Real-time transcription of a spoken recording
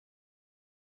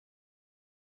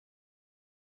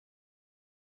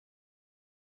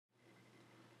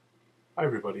Hi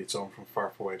everybody, it's Owen from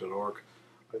farfaraway.org.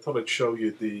 I thought I'd show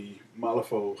you the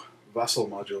Malifaux Vassal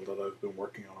module that I've been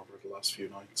working on over the last few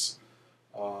nights.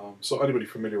 So anybody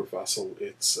familiar with Vassal,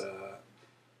 it's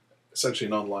essentially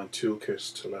an online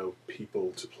toolkit to allow people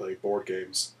to play board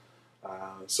games.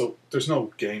 So there's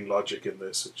no game logic in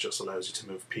this, it just allows you to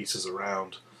move pieces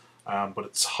around, but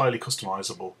it's highly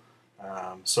customizable.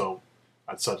 So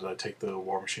I decided I'd take the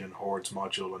War Machine and Hordes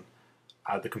module and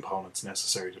add the components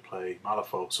necessary to play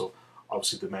Malifaux. So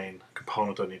obviously the main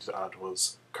component I needed to add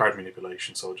was card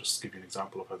manipulation, so I'll just give you an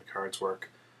example of how the cards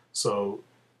work. So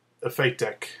a fate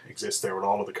deck exists there with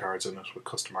all of the cards in it with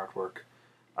custom artwork,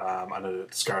 and a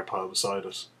discard pile beside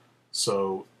it.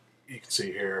 So you can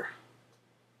see here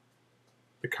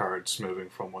the cards moving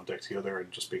from one deck to the other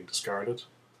and just being discarded.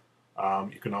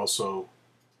 You can also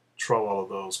throw all of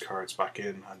those cards back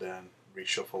in and then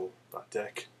reshuffle that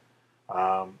deck.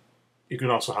 You can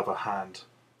also have a hand.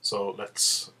 So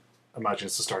let's imagine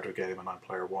it's the start of a game and I'm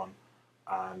player one,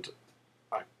 and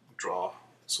I draw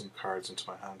some cards into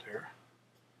my hand here.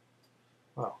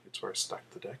 Well, it's where I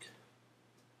stacked the deck.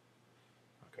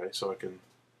 Okay, so I can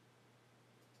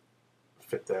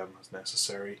fit them as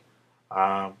necessary.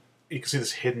 You can see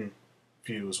this hidden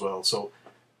view as well. So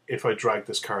if I drag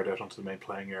this card out onto the main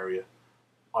playing area,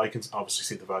 I can obviously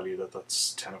see the value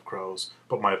that's 10 of crows,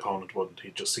 but my opponent wouldn't.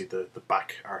 He'd just see the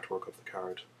back artwork of the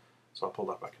card. So I'll pull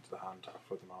that back into the hand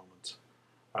for the moment.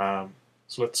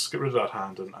 So let's get rid of that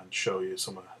hand and show you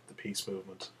some of the piece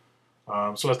movement.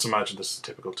 So let's imagine this is a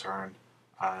typical turn,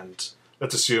 and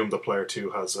let's assume the player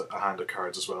 2 has a hand of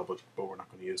cards as well, but we're not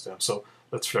going to use them. So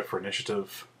let's flip for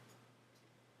initiative.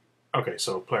 Okay,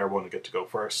 so player 1 will get to go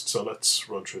first, so let's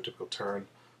run through a typical turn.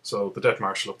 So the Death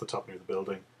Marshal up the top near the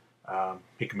building.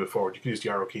 He can move forward. You can use the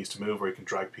arrow keys to move, or you can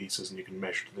drag pieces and you can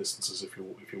measure the distances if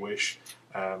you wish.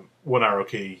 One arrow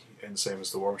key, in the same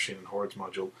as the War Machine and Hordes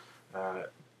module,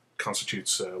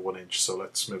 constitutes 1 inch. So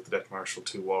let's move the Death Marshal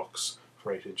 2 walks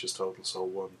for 8 inches total. So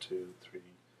 1, 2, 3,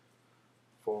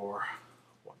 4,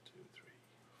 1, 2, 3,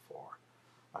 4,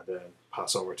 and then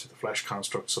pass over to the Flesh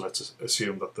construct. So let's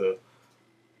assume that the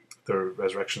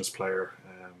Resurrectionist player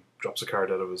drops a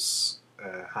card out of his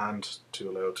hand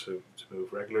to allow it to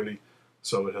move regularly.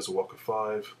 So it has a walk of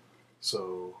 5.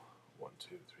 So 1, 2,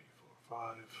 3, 4,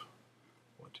 5.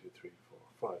 1, 2, 3,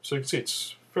 4, 5. So you can see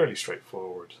it's fairly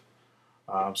straightforward.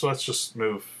 So let's just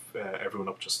move everyone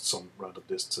up just some random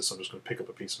distances. So I'm just going to pick up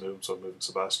a piece of movement. So I'm moving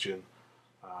Sebastian,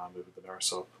 moving the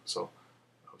nurse up. So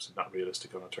obviously not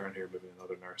realistic on a turn here, moving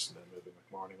another nurse and then moving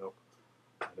McMorning up.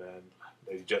 And then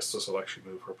Lady Justice will actually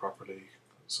move her properly,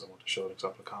 because I want to show an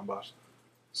example of combat.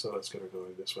 So let's get her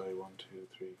going this way. 1, 2,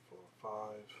 3, 4, 5.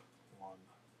 1,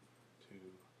 2,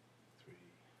 3,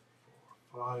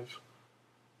 4,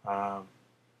 5.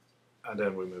 And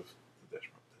then we move the Death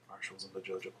Marshals and the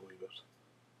Judge up a wee bit.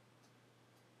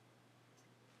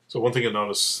 So one thing you'll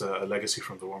notice, a legacy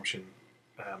from the War Machine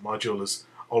module, is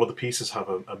all of the pieces have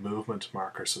a movement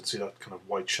marker. So you see that kind of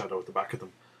white shadow at the back of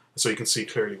them. So you can see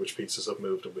clearly which pieces have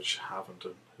moved and which haven't,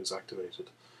 and who's activated.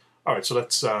 Alright, so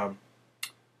let's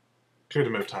clear the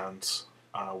moved hands.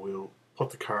 We'll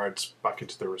put the cards back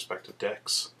into their respective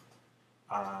decks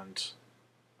and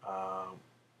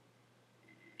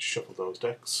shuffle those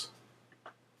decks.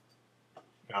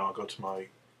 Now I'll go to my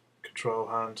control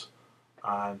hand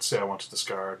and say I want to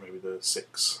discard maybe the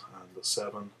 6 and the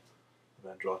 7, and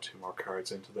then draw 2 more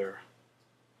cards into there.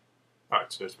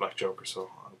 Alright, so there's Black Joker, so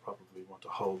I'll probably want to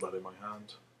hold that in my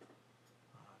hand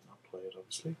and not play it,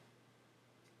 obviously.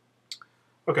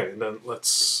 Okay, and then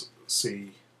let's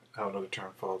see how another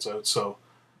turn falls out. So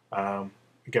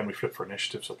again, we flip for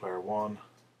initiative, so player 1,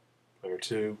 player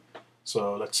 2.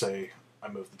 So let's say I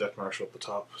move the Death Marshal up the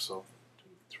top, so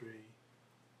 2, 3,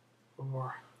 4,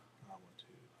 1, 2,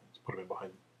 let's put him in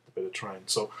behind the bit of terrain.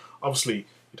 So obviously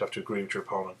you'd have to agree with your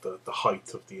opponent the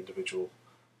height of the individual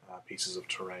pieces of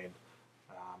terrain,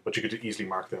 but you could easily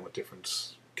mark them with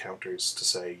different counters to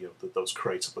say, you know, that those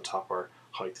crates at the top are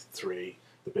height 3,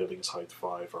 the building is height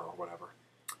 5, or whatever.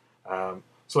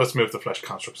 So let's move the Flesh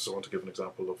construct. So I want to give an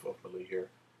example of melee here.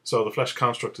 So the Flesh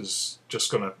construct is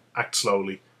just going to act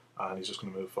slowly, and he's just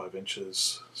going to move 5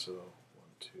 inches. So 1,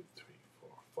 2, 3,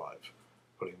 4, 5,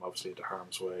 putting him obviously into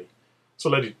harm's way. So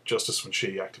Lady Justice, when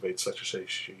she activates, let's just say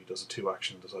she does a 2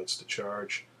 action and decides to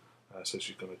charge. So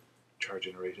she's going to charge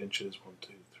in her 8 inches. 1, 2,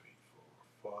 3,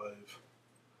 4,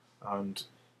 5, and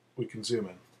we can zoom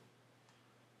in to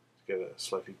get a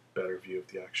slightly better view of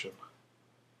the action.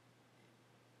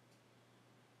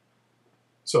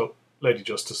 So Lady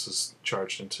Justice is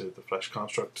charged into the Flesh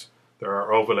construct. There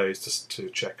are overlays to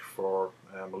check for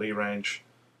melee range.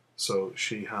 So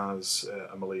she has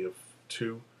a melee of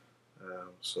 2.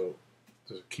 So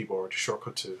There's a keyboard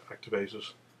shortcut to activate it.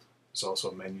 There's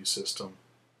also a menu system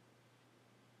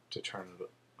to turn it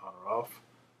on or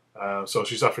off. So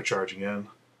she's after charging in.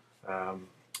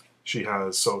 She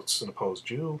has, so it's an opposed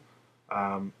duel.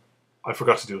 I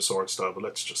forgot to do a sword style, but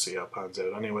let's just see how it pans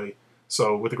out anyway.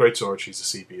 So with the great sword, she's a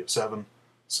CB of 7.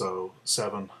 So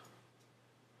 7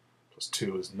 plus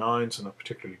 2 is 9, so not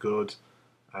particularly good.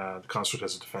 The construct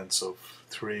has a defense of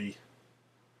 3.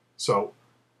 So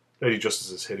Lady Justice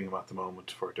is hitting him at the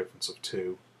moment for a difference of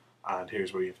 2. And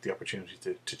here's where you have the opportunity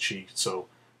to cheat. So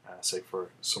say for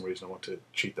some reason I want to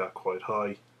cheat that quite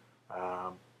high.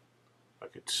 I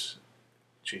could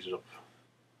cheat it up,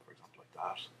 for example, like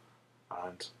that,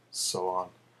 and so on.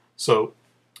 So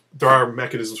there are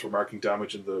mechanisms for marking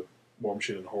damage in the War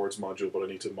Machine and Hordes module, but I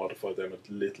need to modify them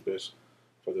a little bit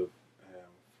for the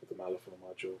Malifaux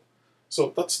module.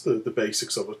 So that's the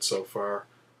basics of it so far.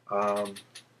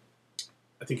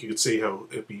 I think you could see how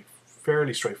it'd be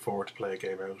fairly straightforward to play a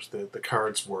game out. The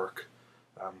cards work,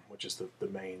 which is the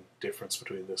main difference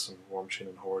between this and War Machine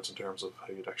and Hordes in terms of how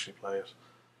you'd actually play it.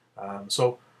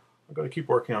 So I'm going to keep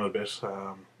working on it a bit.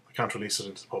 I can't release it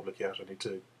into the public yet. I need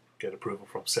to get approval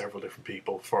from several different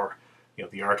people for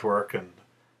the artwork and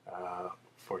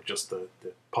for just the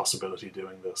possibility of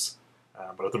doing this.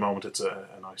 But at the moment it's a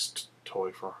nice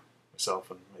toy for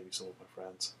myself and maybe some of my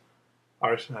friends.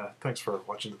 Alright, thanks for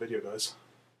watching the video, guys.